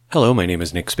Hello, my name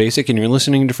is Nick Spacek, and you're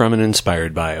listening to From and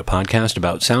Inspired By, a podcast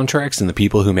about soundtracks and the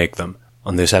people who make them.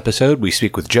 On this episode, we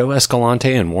speak with Joe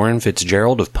Escalante and Warren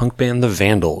Fitzgerald of punk band The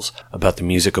Vandals about the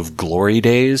music of Glory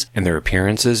Days and their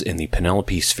appearances in the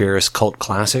Penelope Spheeris cult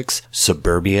classics,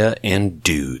 Suburbia and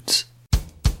Dudes.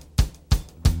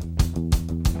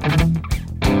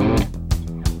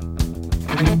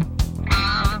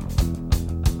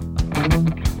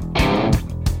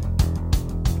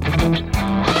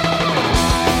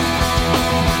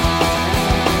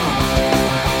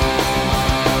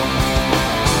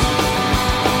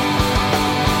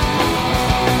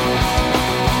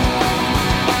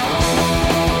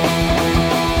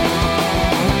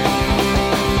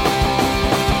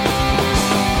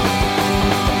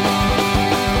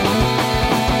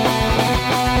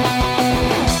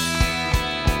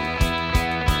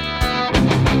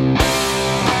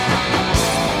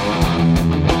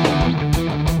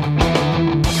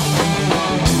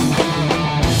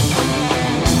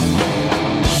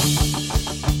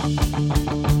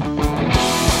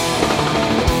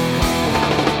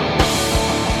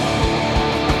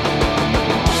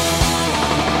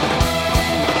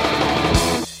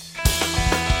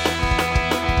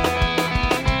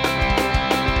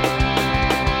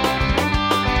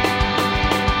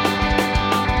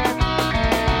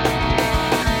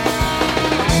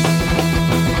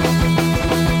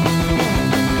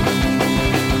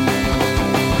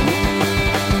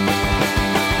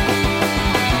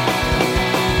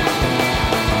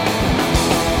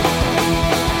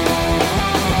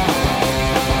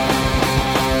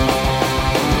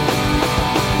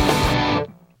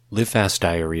 Live Fast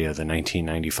Diarrhea, the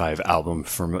 1995 album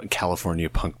from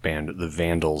California punk band The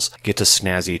Vandals, gets a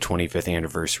snazzy 25th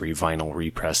anniversary vinyl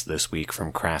repress this week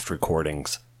from Craft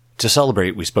Recordings. To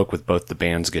celebrate, we spoke with both the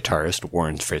band's guitarist,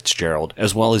 Warren Fitzgerald,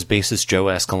 as well as bassist Joe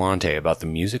Escalante about the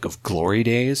music of Glory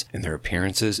Days and their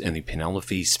appearances in the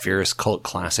Penelope Spheeris cult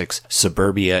classics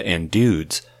Suburbia and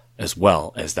Dudes, as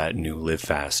well as that new Live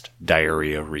Fast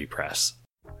Diarrhea repress.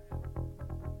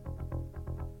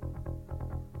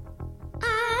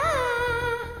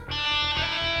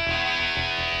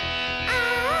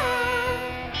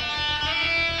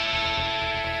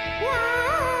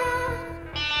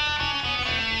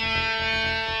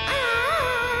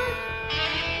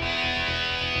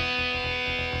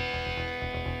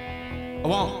 I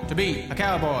want to be a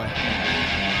cowboy.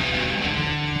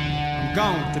 I'm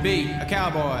going to be a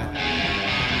cowboy.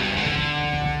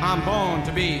 I'm born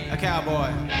to be a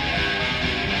cowboy.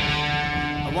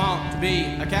 I want to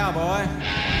be a cowboy.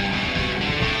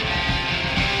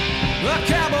 A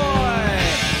cowboy!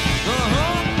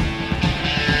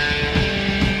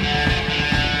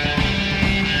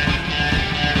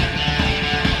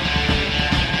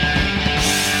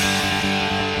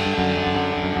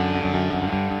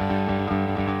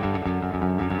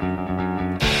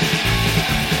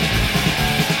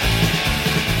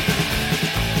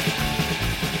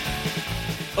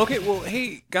 Okay, well,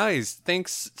 hey, guys,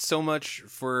 thanks so much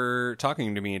for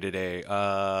talking to me today.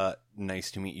 Nice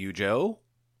to meet you, Joe.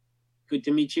 Good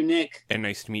to meet you, Nick. And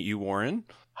nice to meet you, Warren.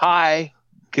 Hi.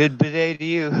 Good day to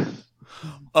you.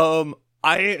 I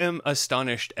am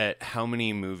astonished at how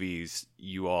many movies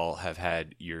you all have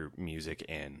had your music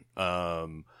in. I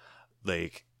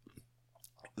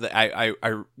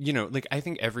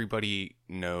think everybody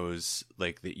knows,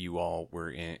 like, that you all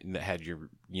were in, that had your,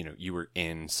 you were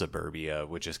in Suburbia,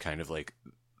 which is kind of like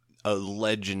a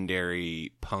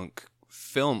legendary punk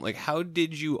film. Like, how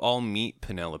did you all meet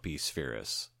Penelope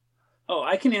Spheeris? Oh,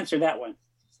 I can answer that one.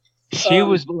 She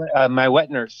was my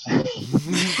wet nurse.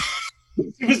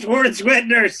 She was Warren's wet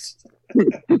nurse.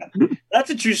 That's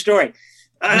a true story.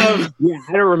 Yeah,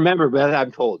 I don't remember, but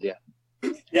I'm told, yeah.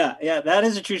 Yeah, that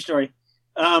is a true story.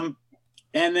 And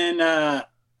then I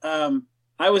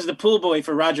was the pool boy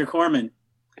for Roger Corman,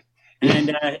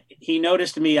 and he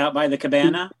noticed me out by the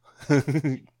cabana.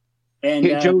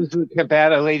 And Joe was the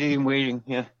cabana lady in waiting.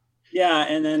 Yeah,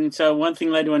 and then so one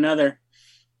thing led to another,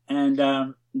 and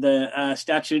the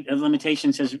statute of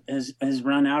limitations has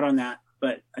run out on that.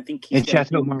 But I think and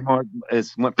Chateau Marmont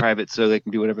went private, so they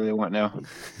can do whatever they want now.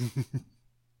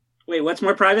 Wait, what's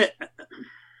more private?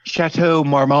 Chateau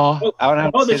Marmont.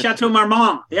 The Chateau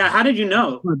Marmont. Yeah, how did you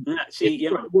know?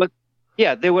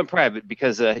 Yeah, they went private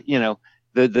because the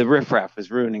riffraff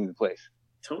was ruining the place.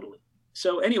 Totally.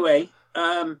 So anyway,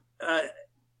 the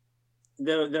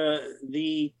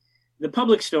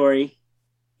public story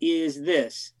is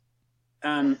this: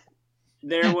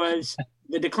 there was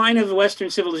the decline of Western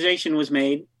civilization was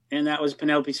made, and that was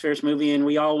Penelope Spheeris movie, and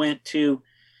we all went to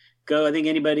go. I think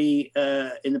anybody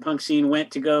in the punk scene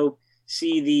went to go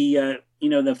see the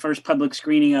the first public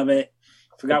screening of it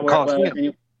Forgot where it was. Coliseum.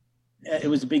 Anyway, it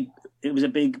was a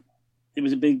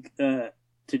big to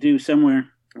do somewhere.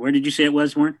 Where did you say it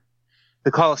was, Warren?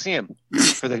 The Coliseum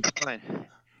for the decline.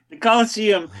 The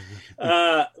Coliseum,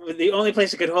 the only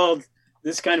place that could hold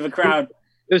this kind of a crowd.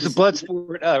 It was a blood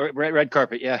sport, red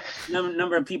carpet, yeah.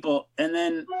 Number of people, and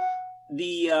then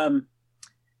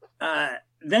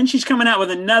then she's coming out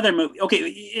with another movie.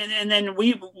 Okay, and then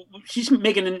she's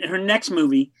making her next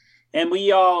movie, and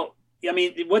we all. I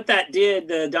mean, what that did,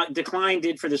 the decline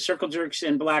did for the Circle Jerks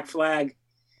and Black Flag,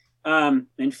 and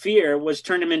Fear was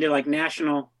turned them into like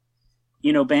national,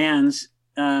 bands.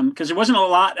 Because there wasn't a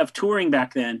lot of touring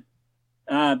back then.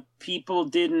 Bands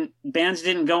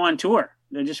didn't go on tour.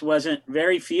 There just wasn't,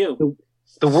 very few.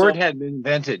 The word hadn't been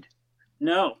invented.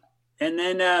 No. And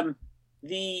then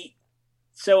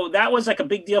so that was like a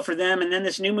big deal for them. And then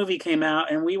this new movie came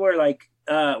out and we were like,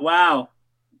 wow,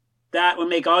 that would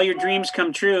make all your dreams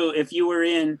come true if you were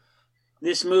in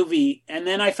this movie. And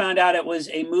then I found out it was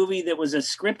a movie that was a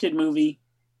scripted movie.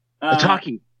 A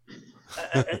talkie.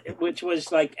 Which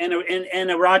was like and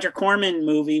a Roger Corman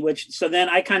movie, so then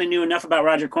I kind of knew enough about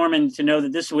Roger Corman to know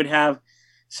that this would have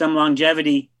some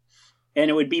longevity and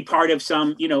it would be part of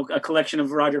some, a collection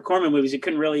of Roger Corman movies. It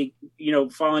couldn't really,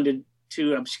 fall into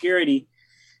obscurity.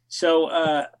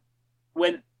 So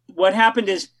what happened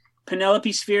is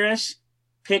Penelope Spheris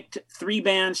picked 3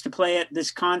 bands to play at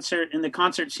this concert in the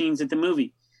concert scenes at the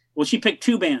movie. Well, she picked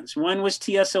 2 bands. One was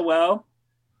TSOL,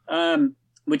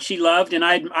 which she loved. And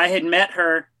I had met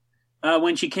her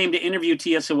when she came to interview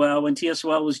TSOL, when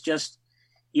TSOL was just,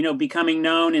 becoming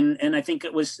known. And I think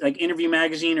it was like Interview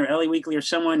Magazine or LA Weekly or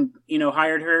someone,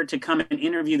 hired her to come and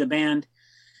interview the band.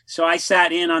 So I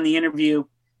sat in on the interview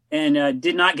and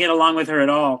did not get along with her at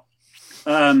all.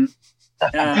 Or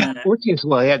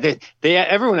TSOL, yeah. They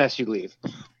everyone asked you to leave.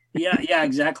 Yeah,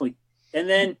 exactly. And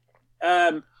then,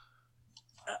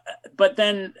 but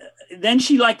then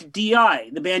she liked DI,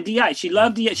 the band DI. She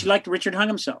loved DI. She liked Richard Hung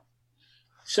Himself.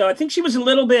 So I think she was a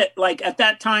little bit like, at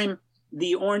that time,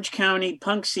 the Orange County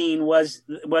punk scene was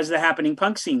the happening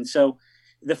punk scene. So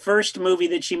the first movie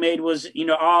that she made was,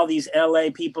 all these LA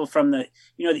people from the,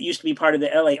 that used to be part of the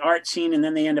LA art scene. And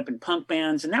then they end up in punk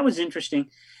bands. And that was interesting.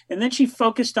 And then she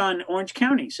focused on Orange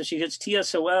County. So she gets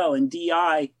TSOL and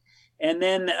DI. And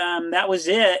then that was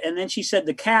it. And then she said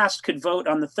the cast could vote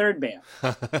on the third band.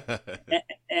 So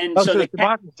the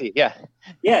democracy, yeah.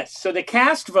 Yes. So the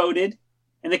cast voted,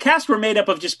 and the cast were made up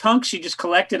of just punks she just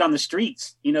collected on the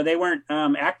streets. They weren't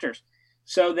actors.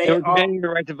 So they were demanding the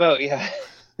right to vote. Yeah.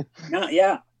 No,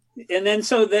 yeah. And then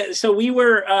so we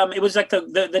were. It was like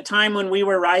the time when we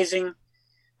were rising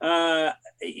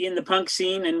in the punk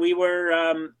scene, and we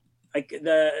were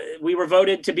we were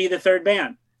voted to be the third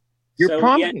band. You're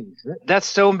prompting. That's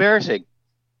so embarrassing.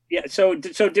 Yeah. So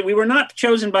we were not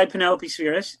chosen by Penelope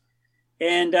Spheris,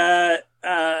 and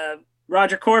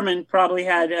Roger Corman probably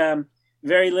had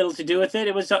very little to do with it.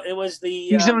 It was the.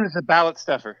 He's known as a ballot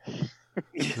stuffer.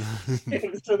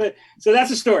 So that's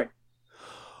the story.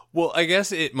 Well, I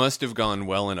guess it must have gone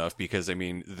well enough because,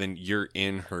 then you're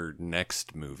in her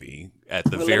next movie at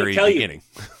the very beginning.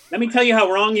 Let me tell you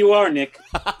how wrong you are, Nick.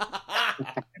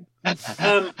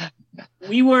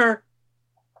 We were.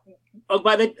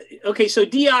 So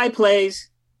DI plays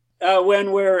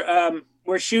when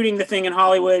we're shooting the thing in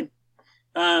Hollywood,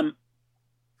 and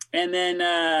then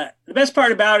the best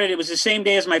part about it was the same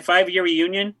day as my 5-year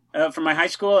reunion from my high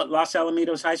school at Los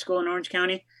Alamitos High School in Orange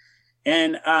County,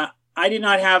 and I did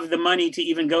not have the money to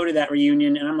even go to that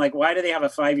reunion, and I'm like, why do they have a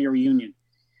 5-year reunion?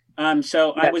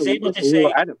 So I was able to say,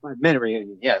 I had a 5-minute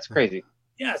reunion. Yeah, it's crazy.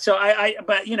 Yeah, so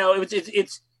but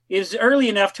it's early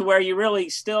enough to where you really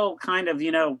still kind of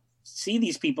see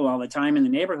these people all the time in the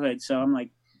neighborhood. So I'm like,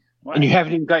 what? And you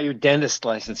haven't even got your dentist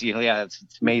license. Yeah, it's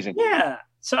amazing. Yeah.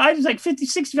 So I was like $50,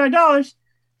 $65.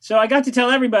 So I got to tell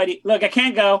everybody, look, I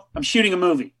can't go. I'm shooting a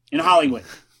movie in Hollywood.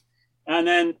 And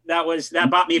then that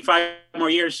bought me 5 more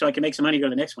years so I could make some money to go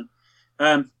to the next one.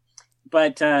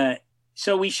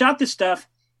 So we shot this stuff.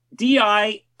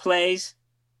 DI plays,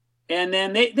 and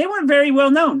then they weren't very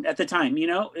well known at the time,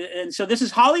 and so this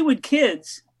is Hollywood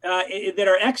kids that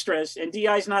are extras, and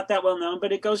DI's not that well known,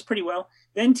 but it goes pretty well.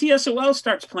 Then TSOL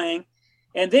starts playing,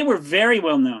 and they were very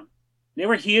well known. They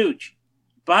were huge,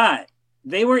 but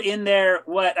they were in their,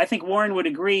 what I think Warren would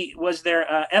agree was their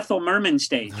Ethel Merman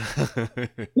stage.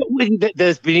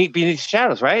 There's Beneath the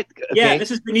Shadows, right? Okay. Yeah,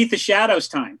 this is Beneath the Shadows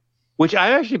time. Which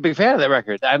I'm actually a big fan of that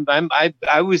record.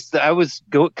 I was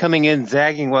coming in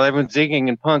zagging while everyone's zigging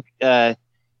in punk,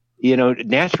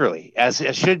 naturally as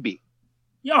it should be.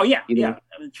 Oh yeah, yeah,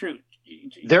 true.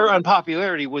 Their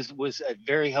unpopularity was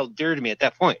very held dear to me at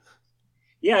that point.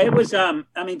 Yeah, it was. I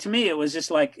mean, to me, it was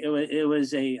just like it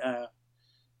was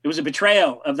a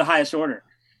betrayal of the highest order.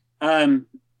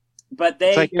 But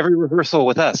It's like every rehearsal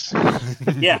with us.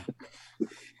 yeah.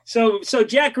 So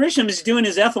Jack Grisham is doing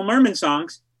his Ethel Merman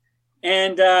songs,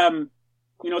 and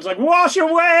it's like "Wash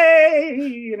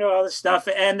Away," all this stuff,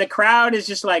 and the crowd is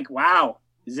just like, "Wow,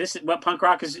 is this what punk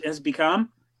rock has become?"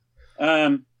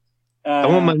 I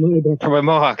want my money back for my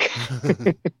mohawk.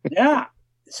 Yeah.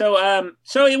 So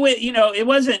it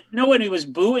wasn't, nobody was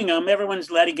booing them. Everyone's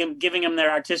giving them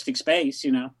their artistic space,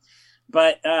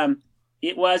 but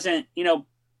it wasn't, it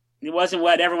wasn't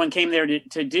what everyone came there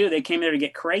to do. They came there to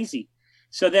get crazy.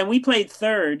 So then we played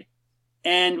third,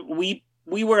 and we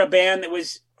were a band that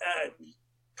was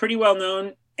pretty well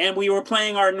known, and we were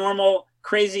playing our normal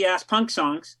crazy ass punk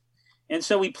songs. And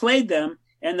so we played them,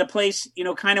 and the place,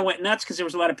 kind of went nuts because there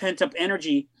was a lot of pent up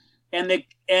energy, and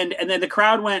then the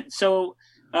crowd went so.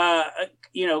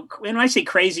 When I say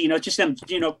crazy, just them,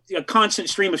 a constant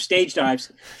stream of stage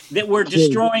dives that were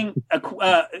destroying,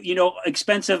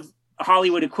 expensive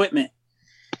Hollywood equipment.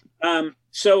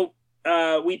 So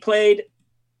we played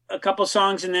a couple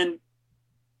songs, and then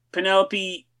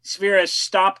Penelope Spheris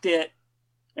stopped it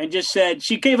and just said,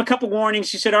 she gave a couple warnings.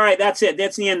 She said, "All right, that's it.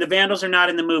 That's the end. The Vandals are not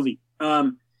in the movie."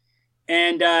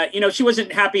 She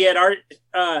wasn't happy at our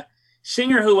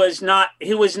singer who was not,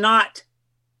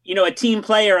 a team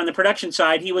player on the production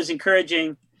side. He was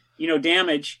encouraging,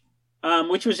 Damage,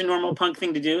 which was a normal punk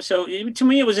thing to do. So to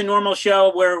me, it was a normal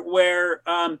show where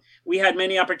we had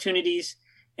many opportunities,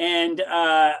 and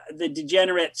the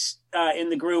degenerates in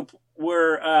the group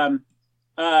were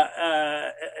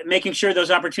making sure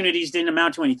those opportunities didn't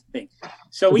amount to anything.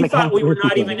 So we thought we were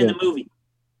not even in the movie.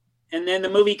 And then the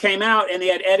movie came out, and they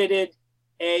had edited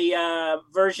a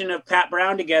version of Pat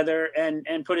Brown together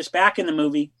and put us back in the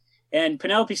movie. And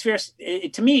Penelope Spheris,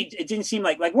 to me, it didn't seem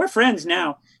like we're friends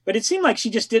now, but it seemed like she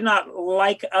just did not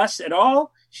like us at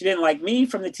all. She didn't like me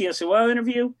from the TSOL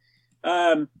interview.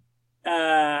 So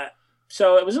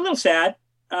it was a little sad.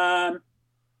 And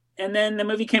then the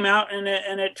movie came out, and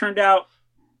it turned out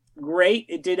great.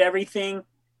 It did everything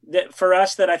that for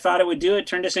us that I thought it would do. It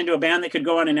turned us into a band that could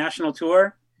go on a national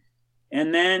tour.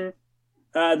 And then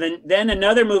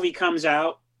another movie comes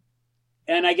out,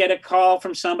 and I get a call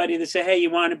from somebody that say, "Hey,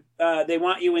 they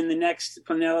want you in the next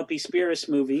Penelope Spheris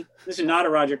movie." This is not a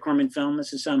Roger Corman film.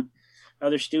 This is some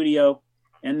other studio.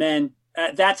 And then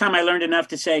at that time, I learned enough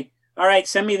to say, "All right,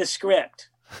 send me the script."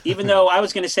 Even though I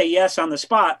was going to say yes on the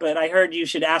spot, but I heard you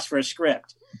should ask for a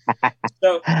script.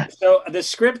 So the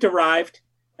script arrived.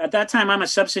 At that time, I'm a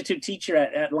substitute teacher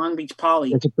at Long Beach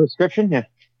Poly. It's a prescription, yeah.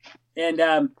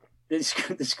 And the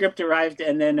script arrived,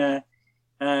 and then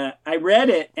I read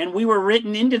it, and we were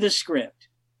written into the script.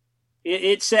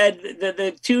 It said that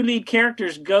the two lead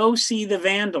characters go see the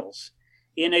Vandals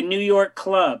in a New York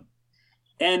club.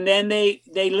 And then they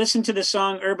listen to the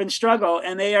song Urban Struggle,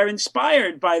 and they are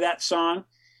inspired by that song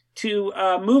to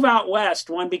move out west.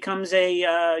 One becomes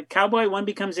a cowboy, one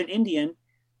becomes an Indian.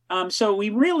 So we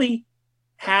really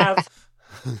have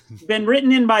been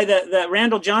written in by the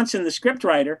Randall Johnson, the script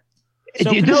writer. So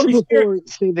this is before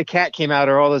Save the Cat came out,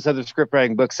 or all those other script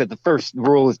writing books that the first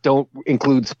rule is don't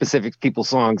include specific people's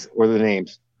songs or the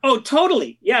names. Oh,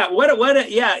 totally. Yeah. What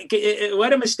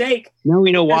a mistake. Now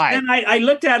we know why. And I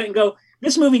looked at it and go,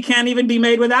 this movie can't even be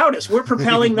made without us. We're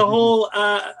propelling the whole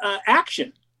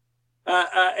action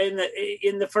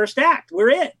in the first act. We're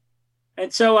it.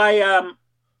 And so I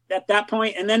at that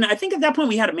point, and then I think at that point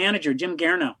we had a manager, Jim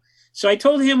Garno. So I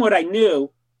told him what I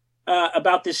knew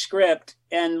about this script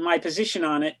and my position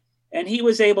on it, and he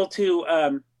was able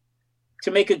to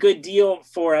make a good deal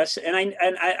for us. And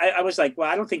I was like, well,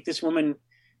 I don't think this woman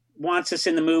wants us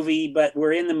in the movie, but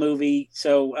we're in the movie.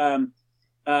 So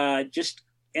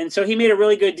so he made a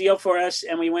really good deal for us,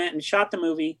 and we went and shot the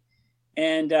movie,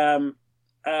 and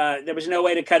there was no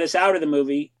way to cut us out of the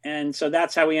movie. And so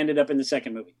that's how we ended up in the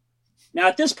second movie. Now,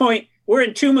 at this point, we're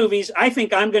in two movies. I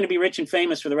think I'm going to be rich and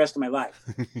famous for the rest of my life.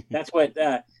 That's what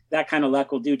that kind of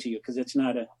luck will do to you, because it's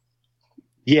not a.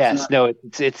 Yes, no,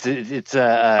 it's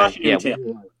yeah.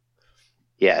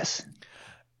 Yes.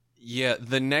 Yeah,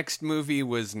 the next movie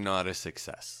was not a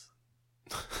success.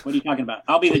 What are you talking about?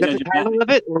 I'll be the Was judge that the title of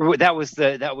it, or that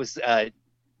was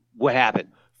what happened?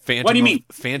 Phantom What do you mean?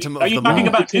 Phantom Are of you the talking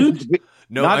Mall. about dudes?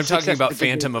 No, Not I'm talking success, about but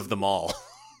Phantom of the Mall.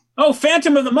 Oh,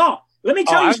 Phantom of the Mall. Let me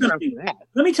tell you something.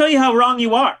 Let me tell you how wrong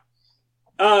you are.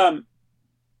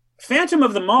 Phantom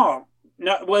of the Mall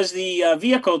was the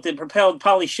vehicle that propelled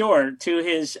Pauly Shore to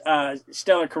his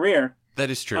stellar career. That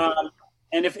is true.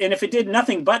 And if it did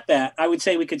nothing but that, I would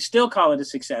say we could still call it a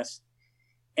success.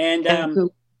 And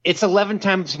It's 11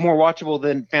 times more watchable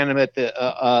than Phantom of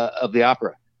the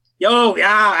Opera. Oh,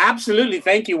 yeah, absolutely.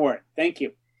 Thank you, Warren. Thank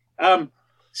you.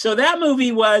 So that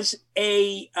movie was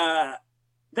that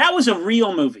was a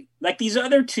real movie. Like these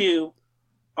other two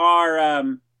are,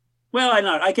 well, I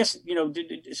know. I guess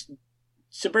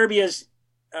Suburbia's,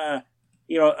 a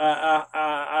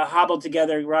hobbled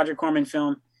together Roger Corman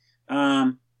film,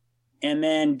 and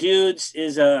then Dudes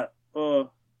is I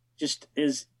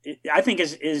think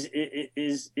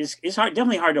is hard,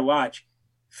 definitely hard to watch.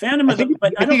 But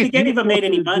I don't think any of them made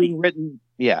any money.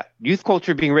 Youth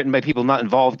culture being written by people not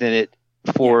involved in it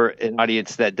for an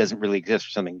audience that doesn't really exist or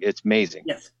something. It's amazing.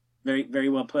 Yes, very, very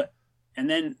well put.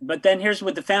 But then here's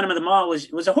what the Phantom of the Mall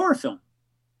was a horror film.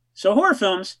 So horror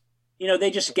films, they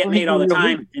just get made all the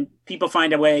time, and people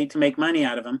find a way to make money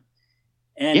out of them.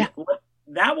 And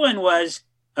that one was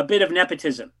a bit of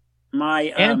nepotism.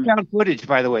 And found footage,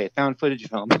 by the way, found footage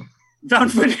film.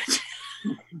 Found footage.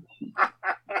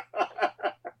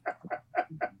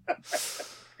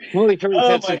 Oh my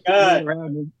God!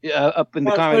 Up in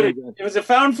the comedy. It was a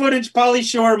found footage Pauly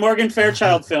Shore, Morgan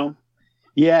Fairchild film.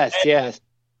 Yes.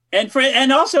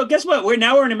 And also, guess what? We're in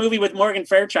a movie with Morgan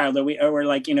Fairchild.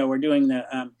 We're doing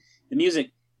the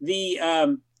music. It's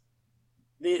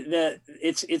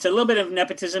a little bit of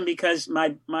nepotism because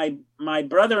my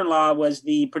brother-in-law was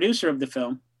the producer of the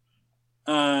film.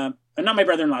 Not my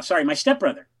brother-in-law. Sorry, my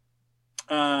stepbrother,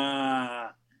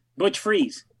 Butch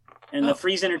Freeze. And the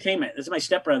Freeze Entertainment. This is my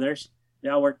stepbrothers. They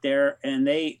all work there, and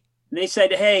they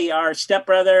said, "Hey, our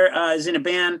stepbrother is in a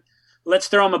band. Let's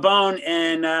throw him a bone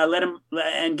and let him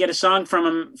and get a song from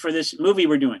him for this movie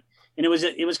we're doing." And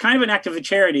it was kind of an act of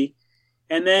charity.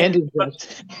 And then,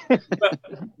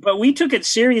 but we took it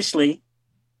seriously,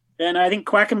 and I think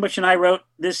Quackenbush and I wrote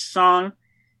this song.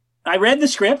 I read the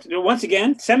script once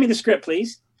again. Send me the script,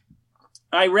 please.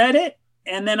 I read it,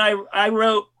 and then I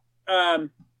wrote.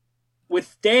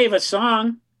 With Dave, a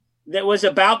song that was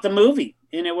about the movie,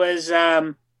 and it was,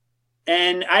 and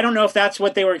I don't know if that's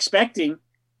what they were expecting,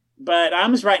 but I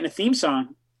was writing a theme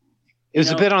song. It was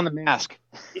a bit on The Mask.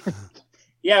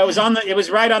 Yeah, it was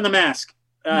right on The Mask,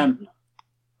 a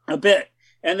bit,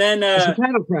 and then it's a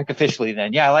title track officially.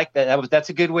 Then, yeah, I like that. That's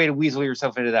a good way to weasel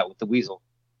yourself into that with the weasel.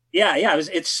 Yeah,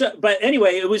 but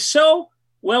anyway, it was so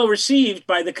well received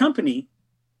by the company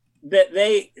that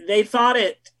they thought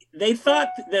it. They thought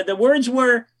that the words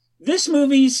were, this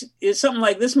movie's is something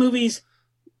like this movie's,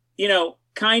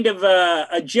 kind of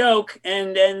a joke.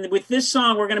 And with this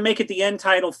song, we're going to make it the end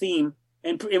title theme.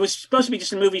 And it was supposed to be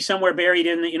just a movie somewhere buried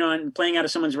in, and playing out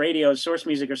of someone's radio, source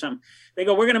music or something. They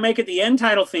go, we're going to make it the end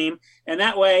title theme. And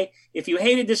that way, if you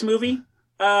hated this movie,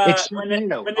 when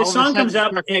this song comes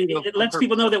up, it lets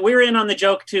people know that we're in on the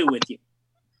joke too with you.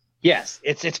 Yes,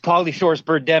 it's Pauly Shore's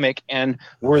Birdemic, and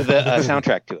we're the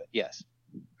soundtrack to it. Yes.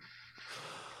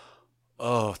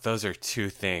 Oh, those are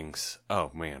two things. Oh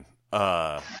man. Is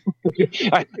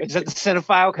that the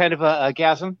cinephile kind of a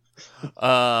gasm?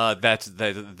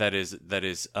 That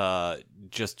is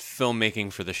just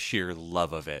filmmaking for the sheer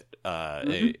love of it.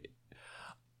 And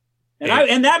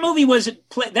that movie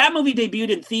debuted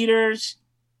in theaters.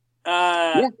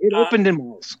 It opened in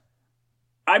malls.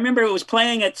 I remember it was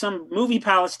playing at some movie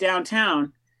palace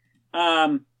downtown,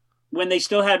 when they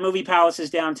still had movie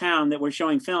palaces downtown that were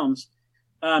showing films.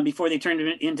 Before they turned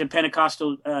it into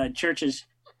Pentecostal churches.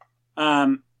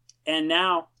 And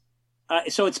now,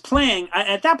 so it's playing.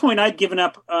 At that point, I'd given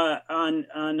up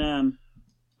on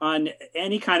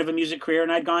any kind of a music career,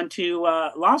 and I'd gone to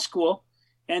law school.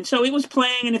 And so it was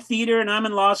playing in a theater, and I'm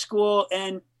in law school,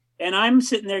 and I'm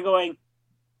sitting there going,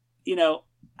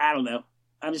 I don't know.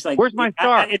 I'm just like, where's my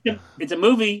star? It's a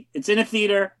movie. It's in a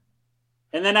theater.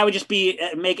 And then I would just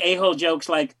make a-hole jokes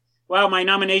like, wow, my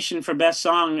nomination for best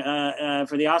song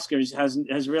for the Oscars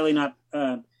has really not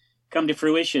come to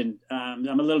fruition.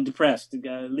 I'm a little depressed.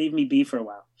 Leave me be for a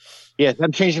while. Yes,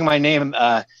 I'm changing my name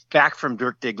back from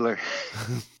Dirk Diggler.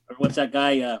 Or what's that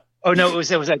guy? Oh no,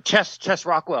 it was Chess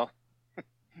Rockwell.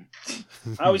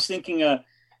 I was thinking,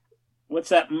 what's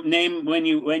that name when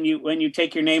you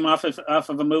take your name off of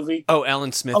a movie? Oh,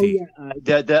 Alan Smithy. Oh,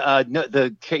 yeah.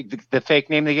 The fake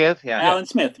name they give. Yeah, Alan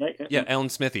Smith, right? Yeah, Alan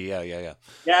Smithy. Yeah. Yeah,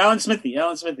 Alan Smithy.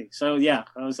 So yeah,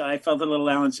 I felt a little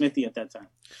Alan Smithy at that time.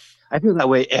 I feel that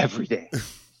way every day.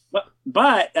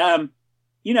 But yeah,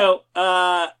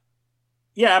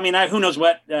 I mean, who knows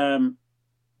what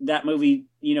that movie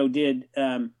did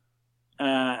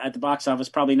at the box office?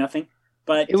 Probably nothing.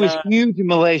 But it was huge in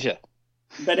Malaysia.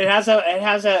 But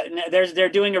they're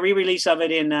doing a re-release of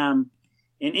it in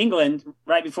England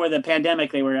right before the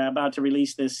pandemic. They were about to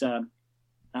release this.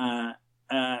 They're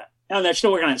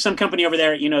still working on it. Some company over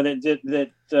there,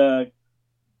 that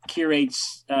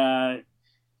curates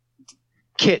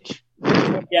Kitsch.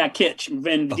 kitsch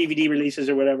and DVD releases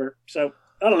or whatever. So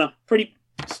I don't know. Pretty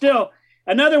still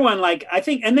another one like I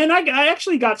think, and then I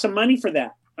actually got some money for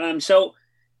that. So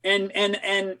and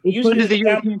used it as the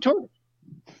European tour.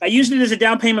 I used it as a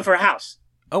down payment for a house.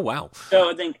 Oh wow!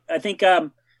 So I think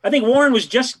Warren was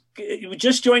just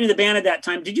joining the band at that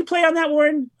time. Did you play on that,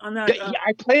 Warren? On that? Yeah,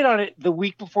 I played on it the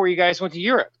week before you guys went to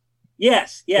Europe.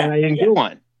 Yes. Yeah. And I didn't do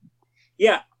one.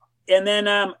 Yeah. And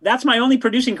then that's my only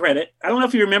producing credit. I don't know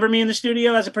if you remember me in the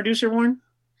studio as a producer, Warren.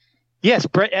 Yes,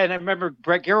 Brett, and I remember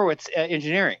Brett Gerowitz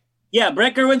engineering. Yeah,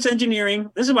 Brett Gerwitz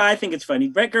engineering. This is why I think it's funny.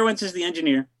 Brett Gerwitz is the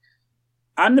engineer.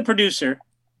 I'm the producer,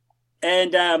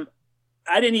 and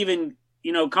I didn't even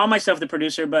call myself the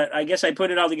producer, but I guess I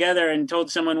put it all together and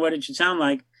told someone what it should sound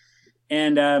like,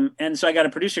 and so I got a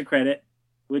producer credit,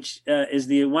 which is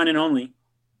the one and only,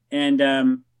 and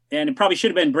it probably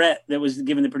should have been Brett that was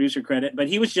given the producer credit, but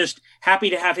he was just happy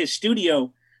to have his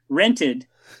studio rented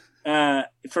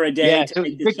for a day. Yeah, so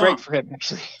it was a big break for him,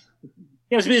 actually.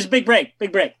 Yeah, it was a big break.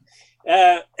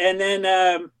 And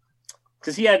then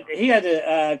because he had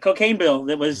a cocaine bill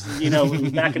that was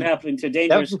backing up into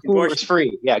dangerous. That was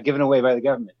free, given away by the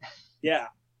government. Yeah,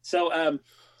 so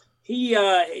he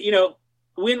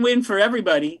win-win for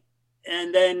everybody,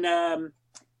 and then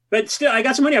but still I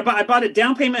got some money. I bought a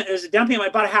down payment as a down payment.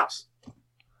 I bought a house,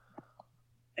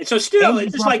 and so still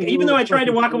it's just like even though I tried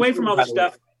to walk away from all this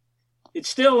stuff, it's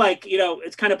still like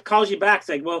it's kind of calls you back. It's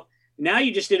like, well, now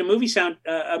you just did a movie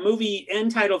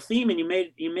end title theme, and you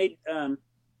made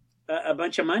a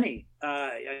bunch of money.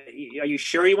 Are you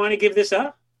sure you want to give this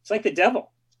up? It's like the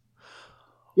devil.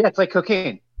 Yeah, it's like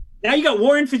cocaine. Now you got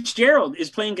Warren Fitzgerald is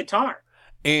playing guitar,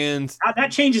 and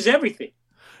that changes everything.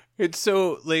 It's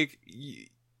so like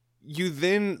you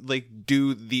then like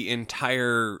do the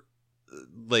entire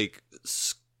like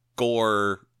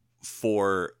score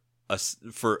for a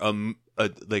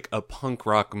punk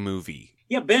rock movie.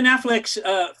 Yeah, Ben Affleck's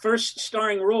first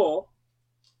starring role.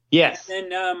 Yes.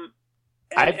 And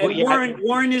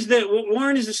Warren is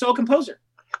the sole composer.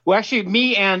 Well, actually,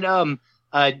 me and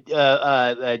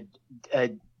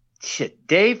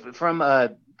Dave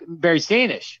from Barry's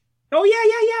Danish. Oh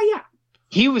yeah.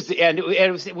 He was, and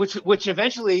it was which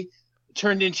eventually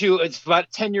turned into. It's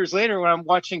about 10 years later when I'm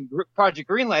watching Project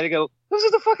Greenlight. I go, those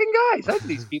are the fucking guys. I know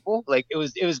these people. Like it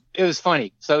was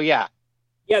funny. So yeah.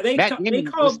 Yeah, they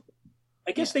called.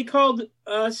 I guess they called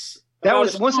us. That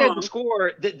was once they had the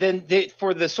score. Then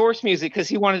for the source music, because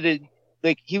he wanted to,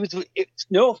 like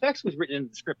No Effects was written in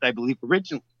the script, I believe,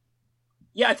 originally.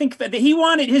 Yeah, I think that he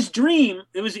wanted his dream.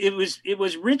 It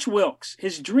was Rich Wilkes.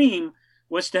 His dream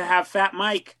was to have Fat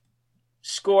Mike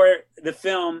score the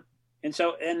film, and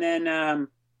Fat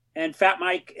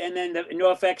Mike, and then the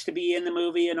No Effects to be in the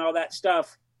movie and all that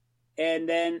stuff, and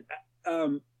then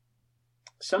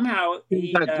somehow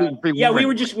we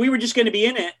were just going to be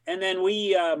in it, and then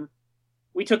we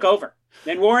took over.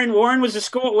 Then Warren was a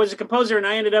composer, and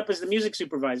I ended up as the music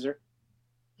supervisor.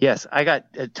 Yes, I got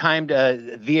timed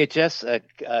VHS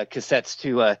cassettes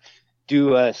to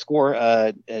do score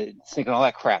sync and all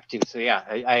that crap too. So yeah,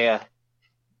 I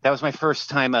that was my first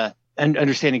time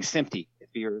understanding SMPTE. If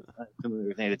you're familiar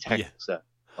with any of the technical stuff.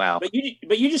 Wow. But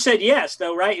you just said yes,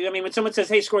 though, right? I mean, when someone says,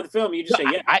 "Hey, score the film," you just say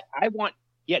yes. I want.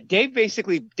 Yeah, Dave,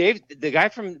 the guy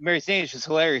from Mary's Danish is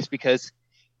hilarious because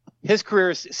his career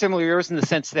is similar to yours in the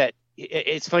sense that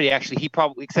it's funny, actually.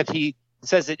 Except he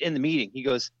says it in the meeting. He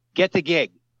goes, get the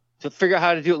gig to figure out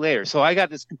how to do it later. So I got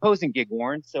this composing gig,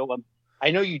 Warren. So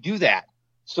I know you do that.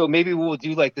 So maybe we'll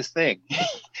do like this thing.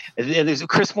 And there's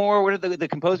Chris Moore, what are the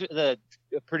composer, the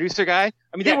producer guy?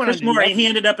 I mean, Chris Moore, he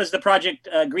ended up as the Project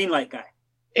Greenlight guy.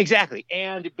 Exactly.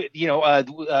 And, Good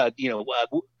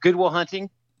Will Hunting.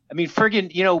 I mean,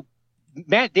 friggin',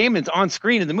 Matt Damon's on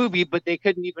screen in the movie, but they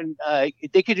couldn't even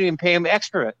pay him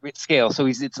extra scale, so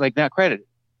it's like not credited,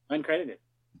 uncredited.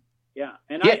 Yeah,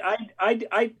 and yeah.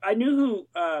 I knew who.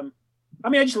 I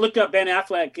just looked up Ben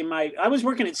Affleck I was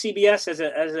working at CBS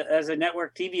as a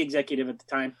network TV executive at the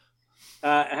time,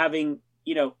 having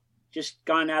just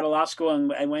gone out of law school,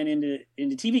 and I went into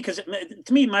TV because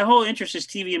to me my whole interest is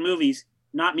TV and movies,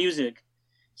 not music.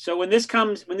 So when this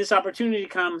opportunity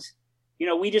comes,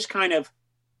 we just kind of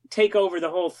take over the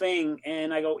whole thing,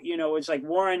 and I go, it's like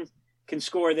Warren can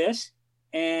score this,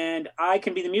 and I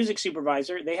can be the music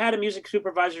supervisor. They had a music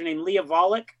supervisor named Leah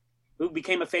Volek, who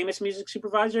became a famous music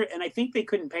supervisor, and I think they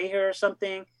couldn't pay her or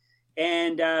something,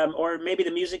 and or maybe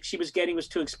the music she was getting was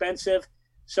too expensive.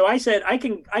 So I said, I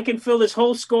can fill this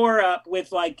whole score up with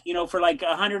for like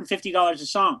 $150 a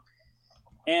song,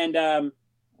 and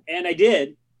I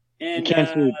did, and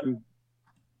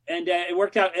it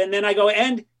worked out. And then I go,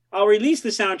 and I'll release the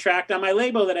soundtrack on my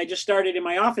label that I just started in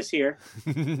my office here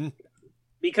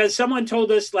because someone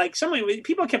told us, like,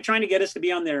 people kept trying to get us to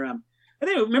be on their I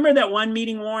think, remember that one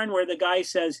meeting, Warren, where the guy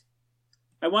says,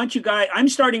 I want you guys, I'm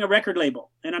starting a record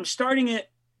label and I'm starting it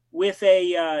with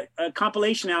a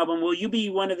compilation album. Will you be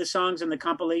one of the songs in the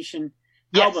compilation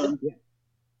album?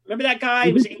 Remember that guy?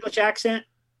 It was an English accent.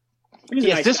 He was a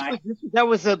nice guy. That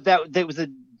was a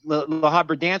La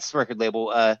Habra Dance record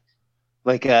label,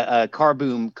 like a Cars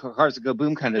That Go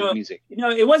Boom kind of music.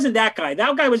 No, it wasn't that guy.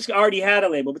 That guy was already had a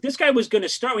label, but this guy was going to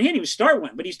start. He didn't even start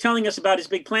one, but he's telling us about his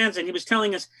big plans, and he was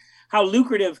telling us how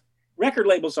lucrative record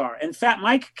labels are. And Fat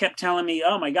Mike kept telling me,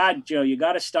 "Oh my God, Joe, you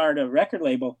got to start a record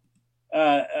label.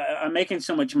 I'm making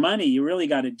so much money. You really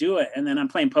got to do it." And then I'm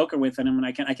playing poker with him, and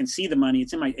I can see the money.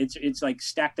 It's like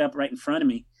stacked up right in front of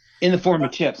me in the form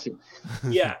of chips.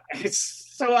 Yeah.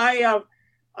 So I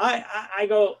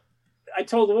go. I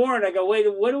told Warren, I go, wait,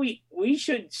 we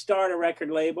should start a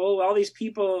record label. All these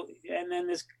people, and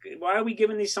then why are we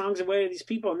giving these songs away to these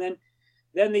people? And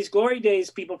then these Glory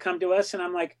Days people come to us, and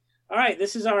I'm like, all right,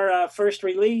 this is our first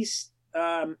release.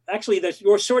 Actually,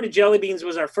 Your Sorted Jelly Beans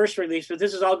was our first release, but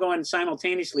this is all going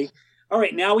simultaneously. All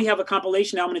right, now we have a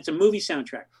compilation album. It's a movie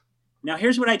soundtrack. Now,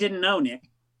 here's what I didn't know, Nick.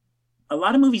 A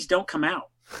lot of movies don't come out.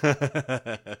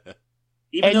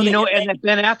 And that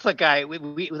Ben Affleck guy,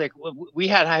 we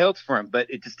had high hopes for him, but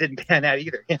it just didn't pan out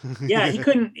either. Yeah,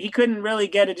 he couldn't really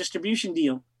get a distribution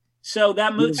deal. So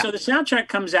so the soundtrack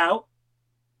comes out,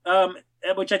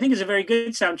 which I think is a very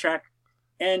good soundtrack,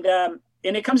 and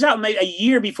it comes out a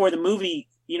year before the movie,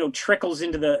 trickles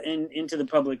into the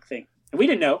public thing. And we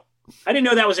didn't know. I didn't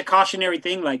know that was a cautionary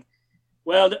thing. Like,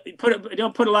 well,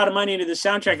 don't put a lot of money into the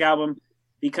soundtrack album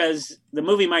because the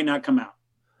movie might not come out.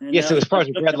 And, yes, it was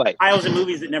Project Red Light. Piles of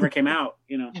movies that never came out,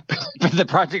 The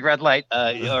Project Red Light,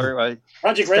 or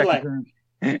Project Red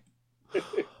Light.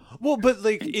 Well, but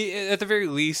at the very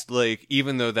least,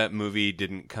 even though that movie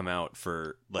didn't come out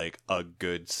for a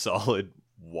good solid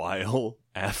while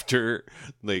after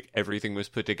everything was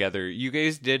put together, you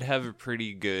guys did have a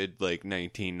pretty good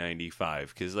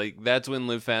 1995, because that's when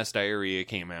Live Fast Diarrhea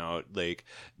came out.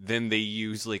 Then they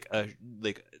use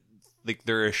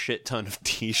there are a shit ton of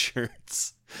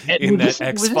T-shirts in that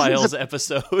X-Files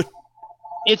episode.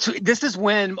 This is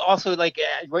when also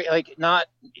not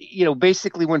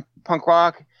basically when punk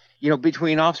rock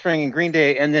between Offspring and Green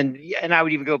Day, and I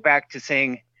would even go back to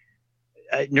saying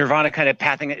Nirvana kind of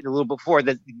pathing it a little before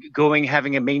that,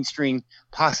 having a mainstream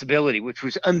possibility, which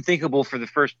was unthinkable for the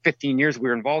first 15 years we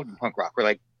were involved in punk rock.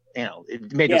 We're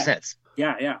it made no sense.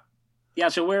 Yeah.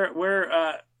 So we're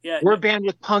a band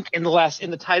with punk in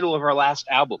the title of our last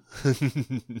album.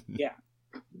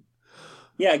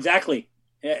 Yeah, exactly.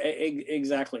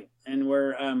 Exactly. And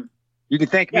we're you can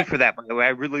thank me for that, by the way. I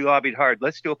really lobbied hard.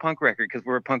 Let's do a punk record because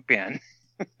we're a punk band.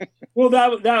 Well,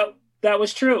 that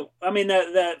was true. I mean,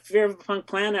 the Fear of Punk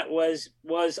Planet was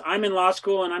I'm in law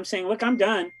school and I'm saying, look, I'm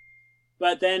done.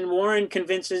 But then Warren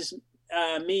convinces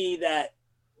me that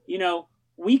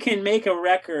we can make a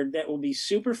record that will be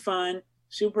super fun,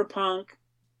 super punk,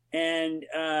 and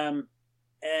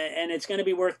it's going to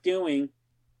be worth doing.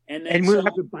 And we'll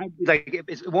have to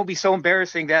it won't be so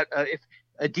embarrassing that if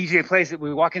a DJ plays it,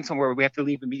 we walk in somewhere, we have to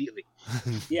leave immediately.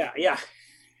 Yeah.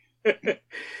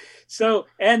 So,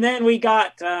 and then we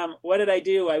got what did I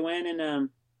do? I went and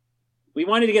we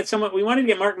wanted to get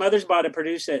Mark Mothersbaugh to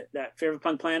produce it, that Fear of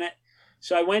Punk Planet.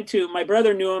 So I went to, my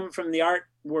brother knew him from the art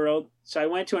world, so I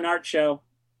went to an art show.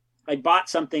 I bought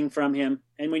something from him,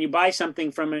 and when you buy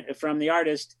something from the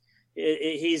artist,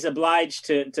 he's obliged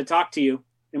to talk to you,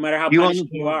 no matter how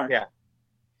punished you are. Yeah.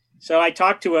 So I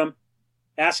talked to him,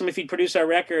 asked him if he'd produce our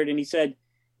record, and he said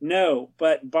no.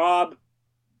 But Bob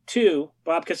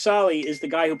Casale is the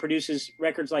guy who produces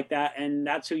records like that, and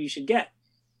that's who you should get.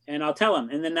 And I'll tell him.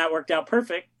 And then that worked out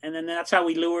perfect. And then that's how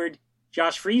we lured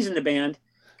Josh Freese in the band,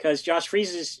 because Josh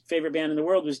Freese's favorite band in the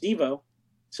world was Devo.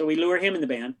 So we lured him in the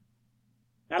band.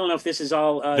 I don't know if this is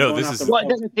all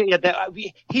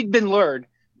he'd been lured.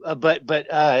 But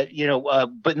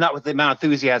not with the amount of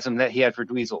enthusiasm that he had for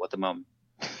Dweezil at the moment.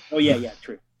 Oh yeah,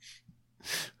 true.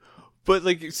 But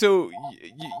so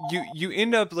you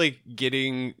end up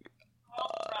getting.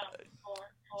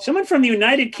 Someone from the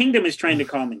United Kingdom is trying to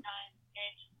call me.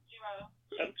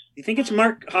 You think it's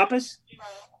Mark Hoppus?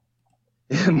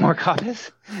 Mark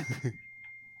Hoppus?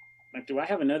 Do I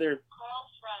have another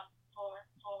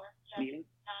meeting?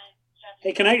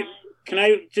 Hey, can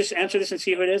I just answer this and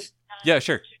see who it is? Yeah,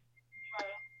 sure.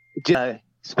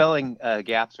 Spelling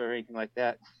gaps or anything like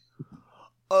that?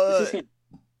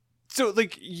 So,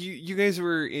 like, you guys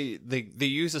were they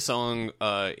use a song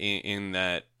in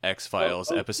that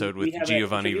X-Files episode with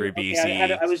Giovanni Ribisi.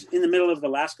 Okay, I was in the middle of the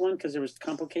last one because there was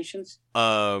complications.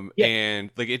 And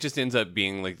like it just ends up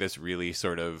being like this really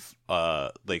sort of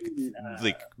like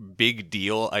big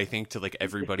deal, I think, to like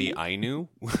everybody I knew.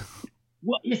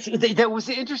 Well, that was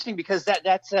interesting because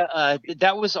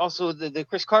that was also the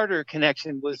Chris Carter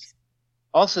connection was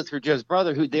also through Joe's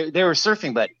brother, who they were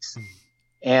surfing buddies.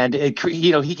 And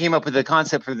he came up with the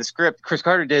concept for the script. Chris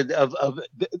Carter did of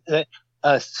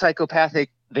a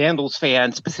psychopathic Vandals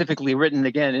fan, specifically written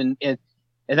again, and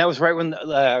that was right when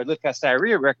the Live Fast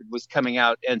Diarrhea record was coming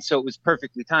out, and so it was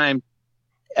perfectly timed.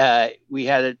 We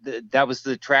had that was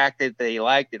the track that they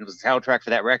liked, and it was the soundtrack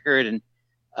for that record. And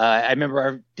I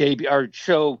remember our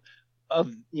show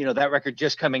of that record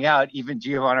just coming out. Even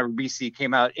Giovanni Ribisi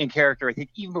came out in character, I think,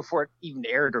 even before it even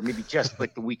aired, or maybe just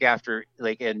like the week after,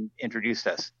 and introduced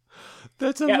us.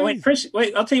 That's amazing.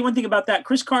 Wait, I'll tell you one thing about that.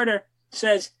 Chris Carter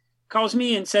calls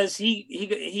me and says he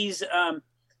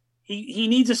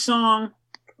needs a song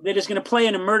that is going to play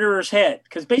in a murderer's head,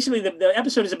 because basically the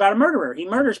episode is about a murderer. He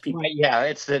murders people. Right, yeah,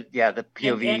 it's the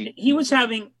POV. And he was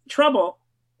having trouble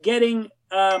getting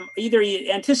either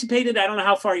he anticipated, I don't know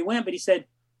how far he went, but he said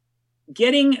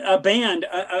getting a band,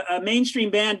 a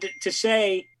mainstream band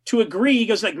to agree. He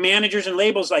goes like managers and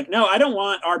labels like, no, I don't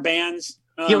want our bands.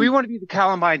 We want to be the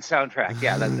Columbine soundtrack.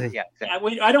 Yeah, that's it. Yeah,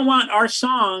 exactly. I don't want our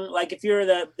song. Like if you're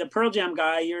the Pearl Jam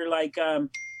guy, you're like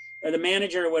the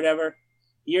manager or whatever.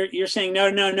 You're saying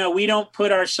no. We don't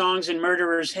put our songs in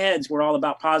murderers' heads. We're all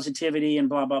about positivity and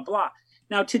blah blah blah.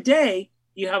 Now today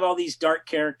you have all these dark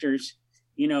characters,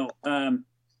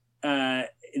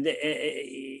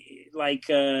 like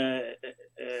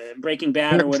Breaking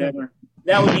Bad or whatever.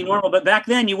 That would be normal, but back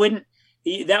then you wouldn't.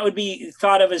 That would be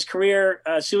thought of as career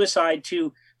suicide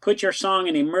to put your song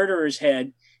in a murderer's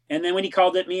head. And then when he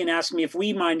called at me and asked me if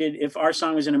we minded if our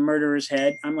song was in a murderer's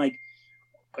head, I'm like,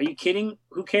 are you kidding?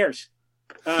 Who cares?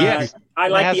 Yes. I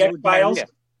like the X-Files.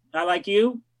 I like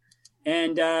you.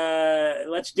 And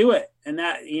let's do it. And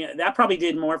that probably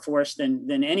did more for us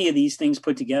than any of these things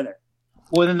put together.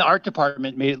 Well, then the art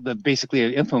department made basically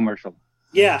an infomercial.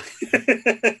 Yeah,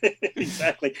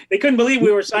 exactly. They couldn't believe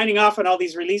we were signing off on all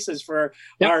these releases for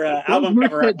our album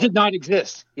cover. That did not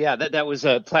exist. Yeah, that was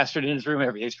plastered in his room.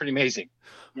 Everything. It's pretty amazing.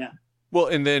 Yeah. Well,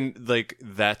 and then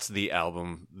that's the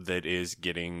album that is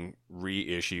getting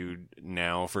reissued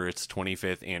now for its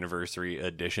 25th anniversary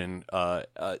edition. How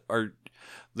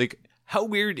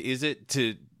weird is it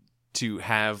to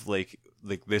have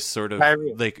this sort of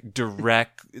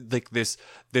direct this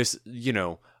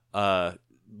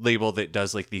label that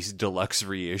does these deluxe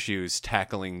reissues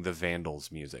tackling the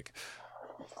Vandals music?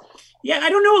 Yeah, I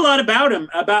don't know a lot about them,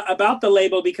 about the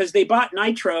label, because they bought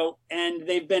Nitro and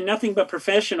they've been nothing but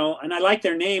professional. And I like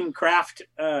their name, Craft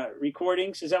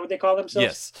Recordings. Is that what they call themselves?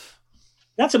 Yes.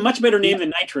 That's a much better name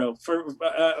than Nitro,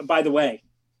 by the way.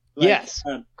 Yes.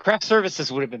 Craft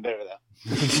Services would have been better, though.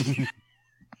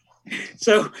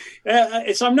 So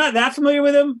I'm not that familiar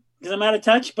with them because I'm out of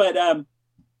touch, but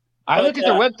I looked at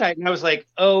their website and I was like,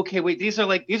 oh, okay, wait, these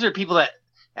are people that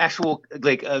actual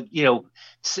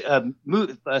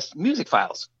music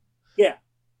files. Yeah,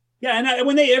 and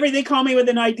when they call me with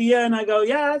an idea and I go,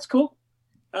 yeah, that's cool.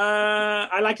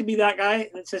 I like to be that guy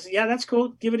that says, yeah, that's cool.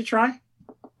 Give it a try.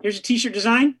 Here's a t-shirt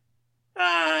design.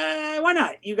 Why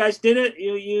not? You guys did it.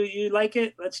 You like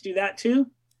it. Let's do that too.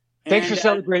 Thanks for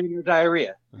celebrating your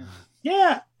diarrhea.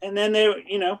 Yeah, and then they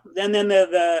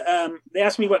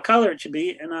asked me what color it should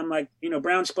be, and I'm like,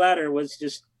 brown splatter was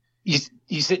just.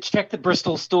 You said check the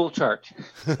Bristol stool chart.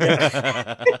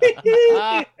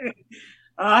 I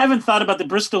haven't thought about the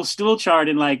Bristol stool chart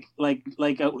in like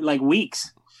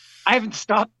weeks. I haven't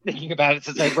stopped thinking about it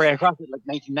since I ran across it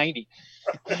 1990.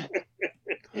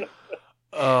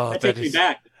 Oh, that takes me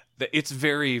back. It's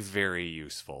very, very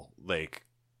useful. It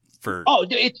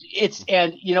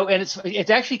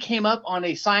actually came up on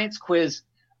a science quiz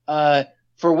for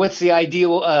what's the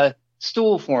ideal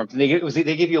stool form. They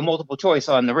give you a multiple choice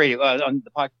on the radio on the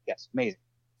podcast. Amazing.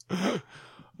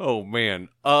 Oh man.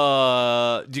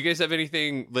 Do you guys have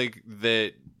anything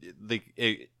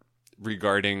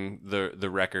regarding the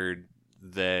record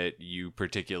that you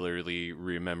particularly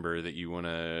remember that you want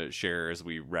to share as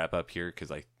we wrap up here?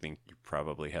 Because I think you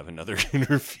probably have another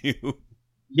interview.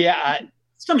 Yeah.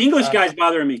 Some English guys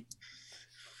bothering me.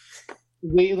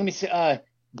 Wait, let me see. That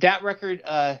record.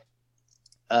 That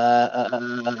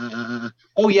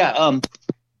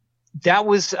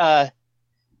was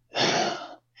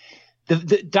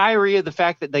the diarrhea. The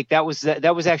fact that that was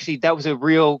a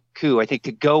real coup. I think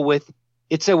to go with.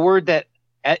 It's a word that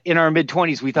in our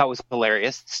mid-20s we thought was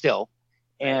hilarious still.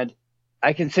 And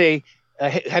I can say,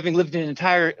 having lived an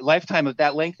entire lifetime of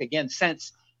that length again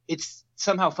since, it's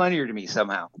somehow funnier to me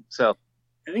somehow. So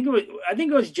I think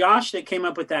it was Josh that came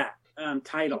up with that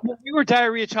title. We were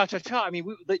Diarrhea Cha Cha Cha. I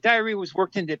mean, the diarrhea was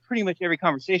worked into pretty much every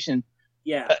conversation.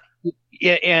 Yeah.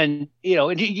 Yeah, and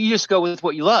you just go with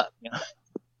what you love.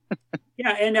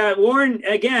 Yeah, and Warren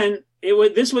again.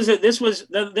 This was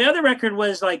the other record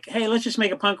was like, hey, let's just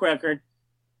make a punk record.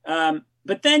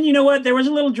 But then you know what? There was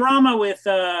a little drama with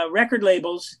record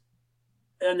labels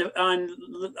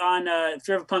on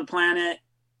Thrift Punk Planet.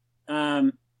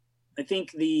 I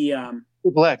think the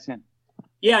Triple X.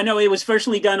 Yeah, no, it was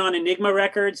firstly done on Enigma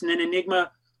Records, and then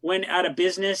Enigma went out of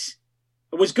business.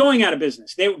 It was going out of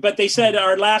business. But they said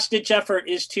our last ditch effort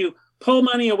is to pull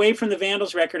money away from the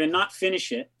Vandals record and not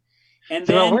finish it. And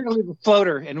then we're going to leave a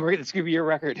floater, and we're going to give you your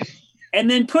record. And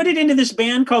then put it into this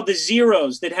band called the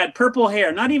Zeros that had purple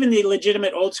hair, not even the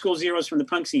legitimate old school Zeros from the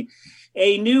punk scene.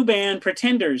 A new band,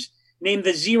 Pretenders, named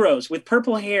the Zeros with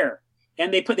purple hair.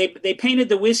 And they painted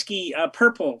the whiskey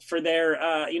purple for their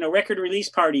record release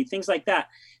party, things like that.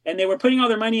 And they were putting all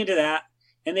their money into that.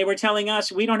 And they were telling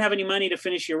us, we don't have any money to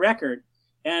finish your record.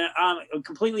 And I'm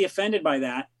completely offended by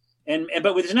that.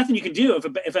 But there's nothing you can do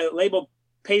if a label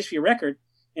pays for your record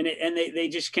and they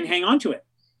just can hang on to it.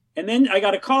 And then I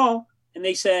got a call and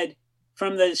they said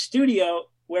from the studio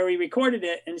where we recorded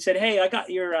it and said, hey, I got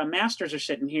your masters are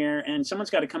sitting here and someone's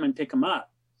got to come and pick them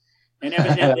up. And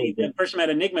evidently the person at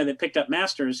Enigma that picked up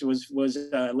masters was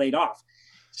laid off.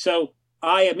 So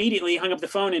I immediately hung up the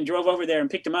phone and drove over there and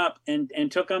picked them up and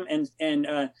took them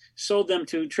and sold them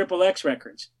to Triple X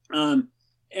Records.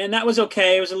 And that was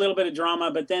okay. It was a little bit of drama,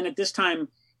 but then at this time,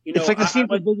 it's like the scene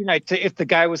from Boogie Night. If the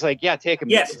guy was like, "Yeah, take him,"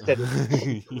 yes,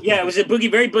 yeah, it was a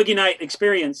very Boogie Night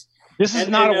experience. This is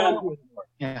not a one.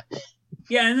 Yeah,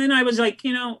 yeah, and then I was like,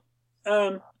 I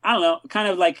don't know, kind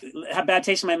of like have bad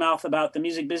taste in my mouth about the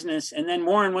music business. And then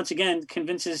Warren once again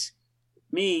convinces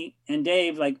me and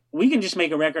Dave like we can just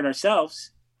make a record ourselves.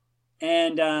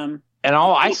 And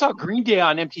I saw Green Day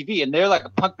on MTV, and they're like a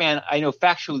punk band. I know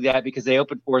factually that because they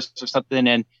opened for us or something,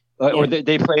 and or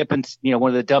they play up in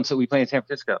one of the dumps that we play in San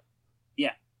Francisco.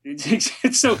 Yeah,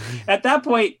 so at that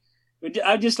point,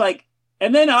 I'm just like,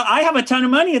 and then I have a ton of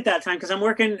money at that time because I'm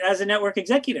working as a network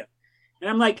executive, and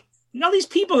I'm like, all these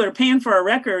people that are paying for our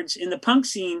records in the punk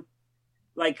scene,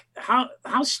 like how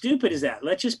stupid is that?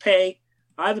 Let's just pay.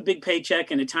 I have a big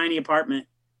paycheck and a tiny apartment.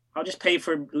 I'll just pay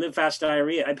for Live Fast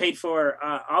Diarrhea. I paid for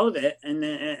all of it, and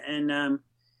then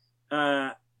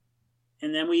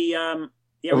we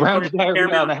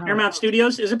Paramount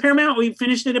Studios. Is it Paramount? We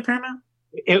finished it at Paramount.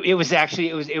 It was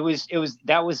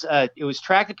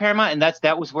tracked at Paramount, and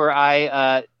that was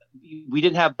where we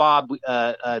didn't have Bob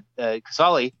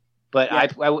Casali, but I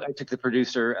took the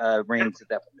producer reins at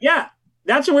that point. Yeah,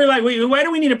 that's what we're like. Why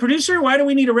do we need a producer? Why do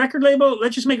we need a record label?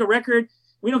 Let's just make a record.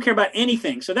 We don't care about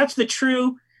anything. So that's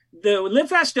the Live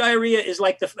Fast Diarrhea is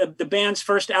like the band's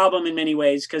first album in many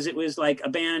ways because it was like a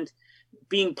band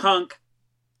being punk.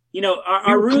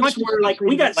 Our roots were like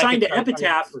we got signed to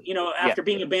Epitaph, after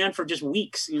being a band for just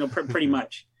weeks, pretty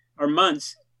much, or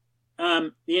months.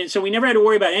 So we never had to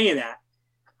worry about any of that.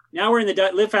 Now we're in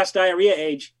the Live Fast Diarrhea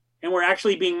age, and we're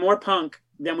actually being more punk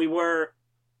than we were,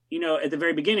 at the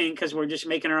very beginning because we're just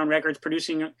making our own records,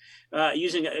 producing,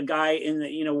 using a guy in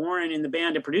the, Warren in the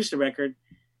band to produce the record.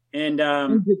 And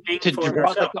the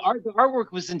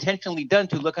artwork was intentionally done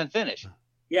to look unfinished.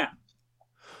 Yeah.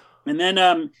 And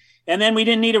then we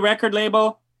didn't need a record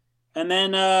label. And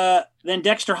then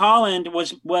Dexter Holland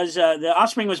was the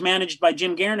Offspring was managed by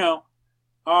Jim Garno,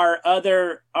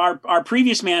 our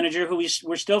previous manager who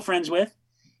we're still friends with.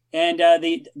 And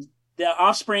the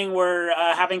Offspring were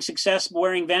having success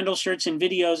wearing Vandal shirts in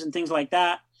videos and things like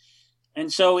that.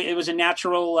 And so it was a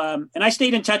natural, and I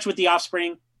stayed in touch with the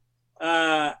Offspring.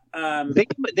 They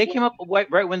came up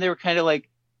right when they were kind of like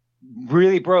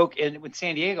really broke, and with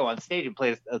San Diego on stage and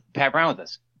played Pat Brown with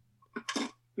us.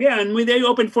 Yeah, and they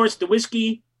opened for us the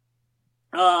Whiskey,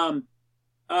 and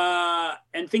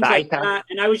things like that.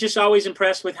 And I was just always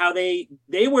impressed with how they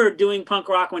were doing punk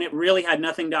rock when it really had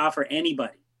nothing to offer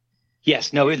anybody.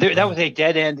 Yes, no, that was a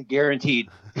dead end guaranteed.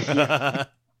 A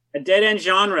dead end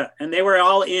genre, and they were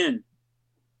all in.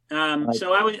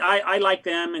 So I liked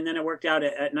them, and then it worked out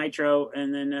at Nitro,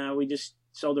 and then we just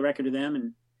sold the record to them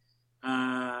and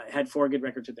had 4 good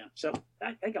records with them. So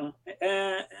I go.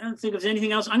 I don't think there's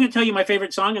anything else. I'm going to tell you my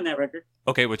favorite song on that record.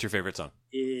 Okay, what's your favorite song?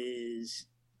 Is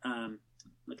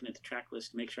looking at the track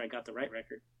list to make sure I got the right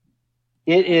record.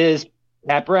 It is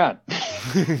Pat Brown.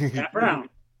 Pat Brown.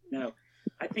 No,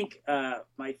 I think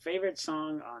my favorite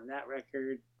song on that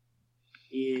record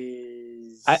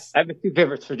is I have two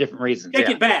favorites for different reasons. Take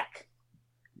yeah. It Back.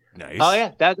 Nice. Oh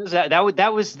yeah, that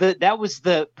was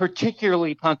the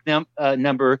particularly punk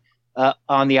number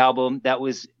on the album that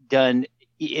was done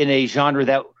in a genre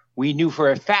that we knew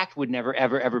for a fact would never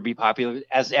ever be popular,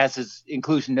 as its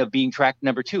inclusion of being track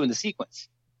number 2 in the sequence.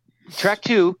 Track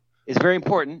 2 is very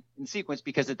important in sequence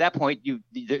because at that point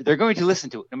they're going to listen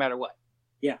to it no matter what.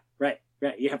 Yeah, right.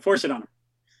 You have force it on them.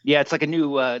 Yeah, it's like a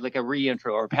new like a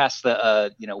re-intro or past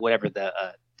the whatever the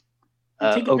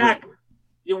Take It Back.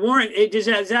 Warren, is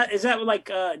that like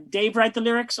Dave write the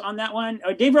lyrics on that one?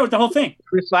 Or Dave wrote the whole thing.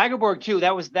 Chris Lagerborg too.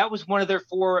 That was one of their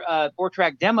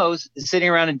 4-track demos sitting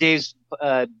around in Dave's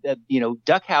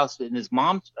duck house in his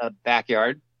mom's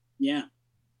backyard. Yeah,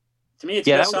 to me it's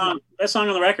the best song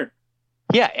on the record.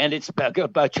 Yeah, and it's about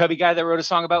a chubby guy that wrote a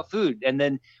song about food and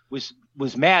then was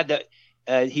mad that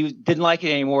he didn't like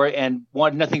it anymore and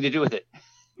wanted nothing to do with it.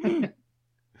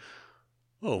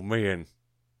 Oh man,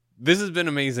 this has been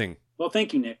amazing. Well,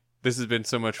 thank you, Nick. This has been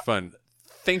so much fun.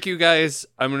 Thank you, guys.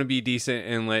 I'm going to be decent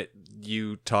and let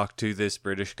you talk to this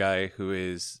British guy who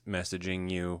is messaging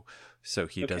you so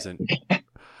he doesn't.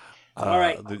 All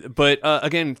right. But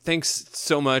again, thanks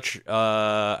so much.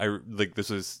 This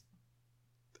was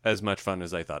as much fun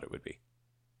as I thought it would be.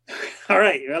 All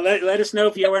right. Well, let us know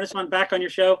if you want us back on your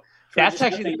show. That's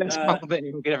actually the best compliment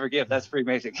you could ever give. That's pretty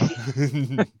amazing.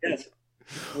 Yes.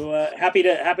 Well, happy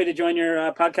to join your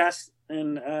podcast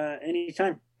and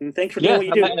anytime. And thanks for doing what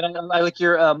you do. I like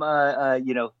your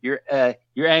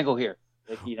your angle here.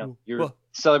 Like, you're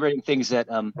celebrating things that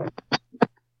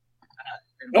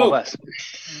involve us.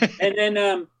 And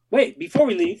then wait, before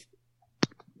we leave,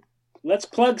 let's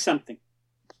plug something.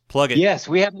 Plug it. Yes,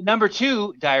 we have number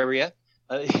 2 diarrhea.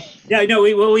 Yeah, no,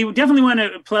 we definitely want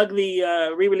to plug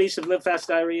the re-release of Live Fast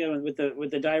Diarrhea with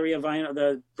the diarrhea vinyl,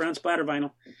 the brown splatter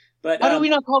vinyl. But why do we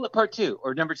not call it part 2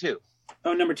 or number 2?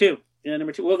 Oh, number 2. Yeah,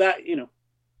 number 2. Well, that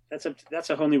that's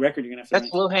a whole new record you're gonna have to.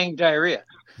 That's low-hanging diarrhea.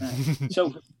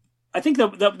 So, I think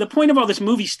the point of all this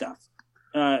movie stuff,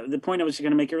 the point I was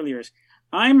going to make earlier is,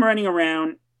 I'm running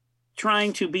around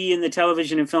trying to be in the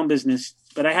television and film business,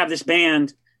 but I have this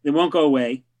band that won't go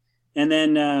away, and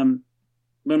then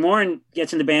when Warren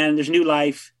gets in the band, there's new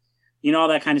life, all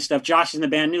that kind of stuff. Josh is in the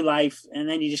band, new life, and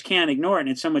then you just can't ignore it. And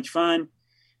it's so much fun.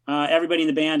 Everybody in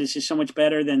the band is just so much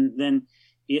better than the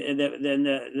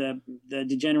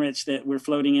degenerates that were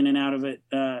floating in and out of it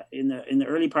in the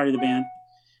early part of the band.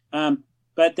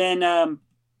 But then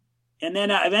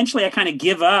eventually I kind of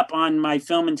give up on my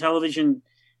film and television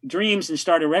dreams and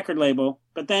start a record label.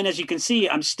 But then, as you can see,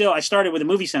 I started with a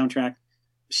movie soundtrack.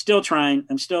 Still trying.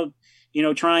 I'm still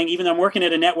trying, even though I'm working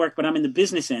at a network, but I'm in the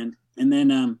business end. And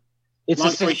then it's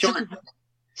long story short,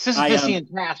 Sisyphean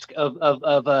task of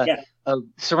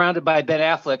surrounded by Ben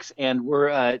Afflecks, and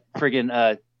we're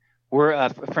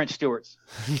French stewards.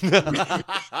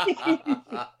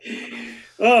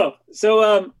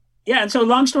 And so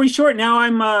long story short, now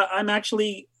I'm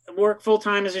actually work full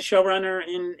time as a showrunner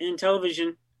in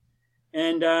television,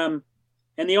 and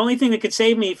the only thing that could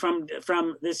save me from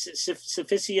this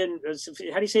Sisyphean,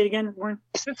 how do you say it again, Warren?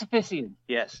 Sisyphean,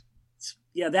 yes.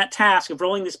 Yeah, that task of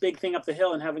rolling this big thing up the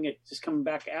hill and having it just come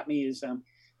back at me is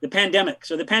the pandemic.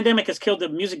 So the pandemic has killed the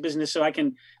music business, so I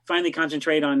can finally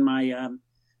concentrate on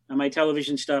my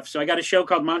television stuff. So I got a show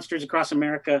called Monsters Across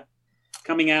America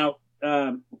coming out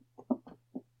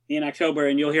in October,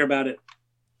 and you'll hear about it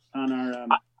on our.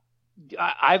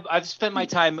 I've spent my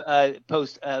time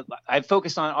I've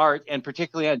focused on art and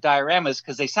particularly on dioramas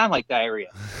because they sound like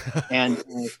diarrhea. And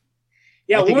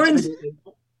yeah,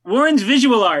 Warren's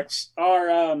visual arts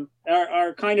are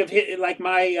kind of like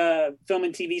my film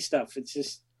and TV stuff. It's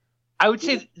just, I would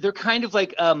say they're kind of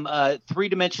like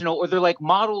 3-dimensional, or they're like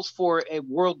models for a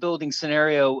world building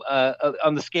scenario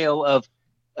on the scale of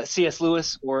C.S.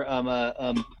 Lewis or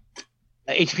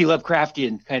H.P.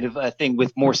 Lovecraftian kind of thing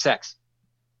with more sex.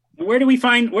 And where do we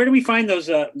find those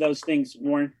things,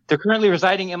 Warren? They're currently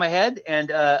residing in my head and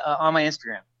on my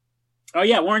Instagram. Oh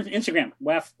yeah, Warren's Instagram.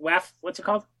 WAF. What's it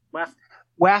called?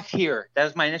 WAF here. That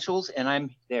is my initials, and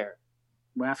I'm there.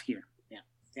 WAF here.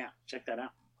 Yeah. Check that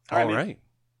out. All right.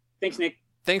 Thanks, Nick.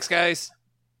 Thanks, guys.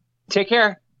 Take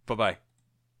care. Bye-bye.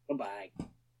 Bye-bye.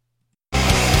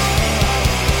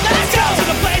 Let's go to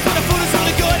the place where the food is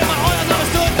really good and my oil is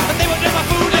understood, and they would never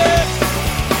food it.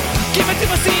 Give it to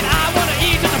the scene I want to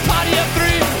eat in a party of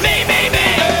 3. Me.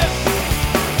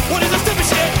 What is this stupid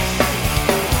shit?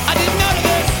 I didn't know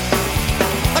this.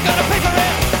 I gotta pay for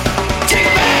it. Take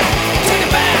it back. Take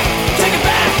it back. Take it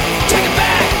back. Take it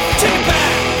back. Take it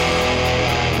back.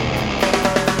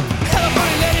 Hello,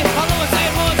 pretty lady. I'll only say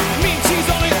it once. Mean cheese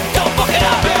only. Don't fuck it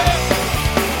up.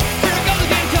 Here it goes.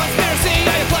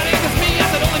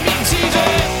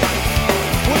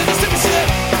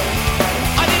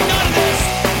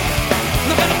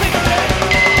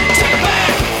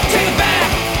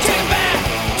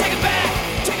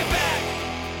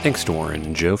 Thanks to Warren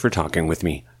and Joe for talking with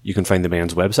me. You can find the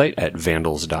band's website at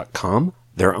vandals.com.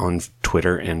 They're on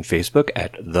Twitter and Facebook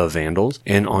at The Vandals,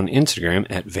 and on Instagram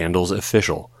at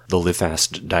VandalsOfficial. The Live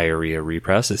Fast Diarrhea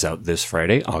repress is out this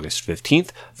Friday, August 15th,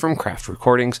 from Craft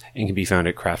Recordings, and can be found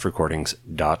at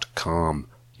craftrecordings.com.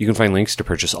 You can find links to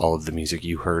purchase all of the music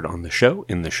you heard on the show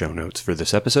in the show notes for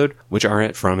this episode, which are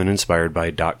at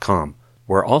fromandinspiredby.com.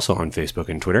 We're also on Facebook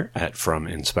and Twitter at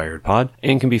FromInspiredPod,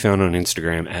 and can be found on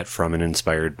Instagram at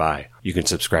FromAndInspiredBy. You can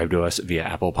subscribe to us via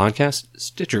Apple Podcasts,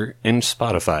 Stitcher, and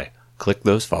Spotify. Click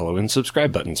those follow and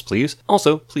subscribe buttons, please.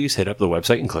 Also, please hit up the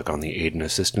website and click on the Aid and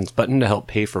Assistance button to help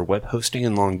pay for web hosting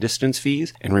and long-distance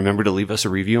fees. And remember to leave us a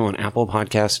review on Apple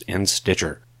Podcasts and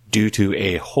Stitcher. Due to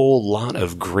a whole lot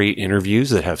of great interviews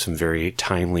that have some very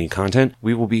timely content,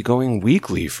 we will be going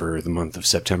weekly for the month of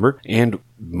September and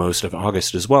most of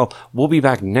August as well. We'll be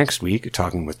back next week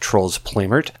talking with Troels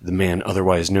Plamert, the man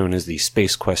otherwise known as the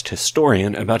Space Quest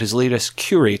historian, about his latest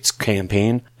Curates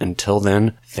campaign. Until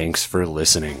then, thanks for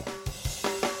listening.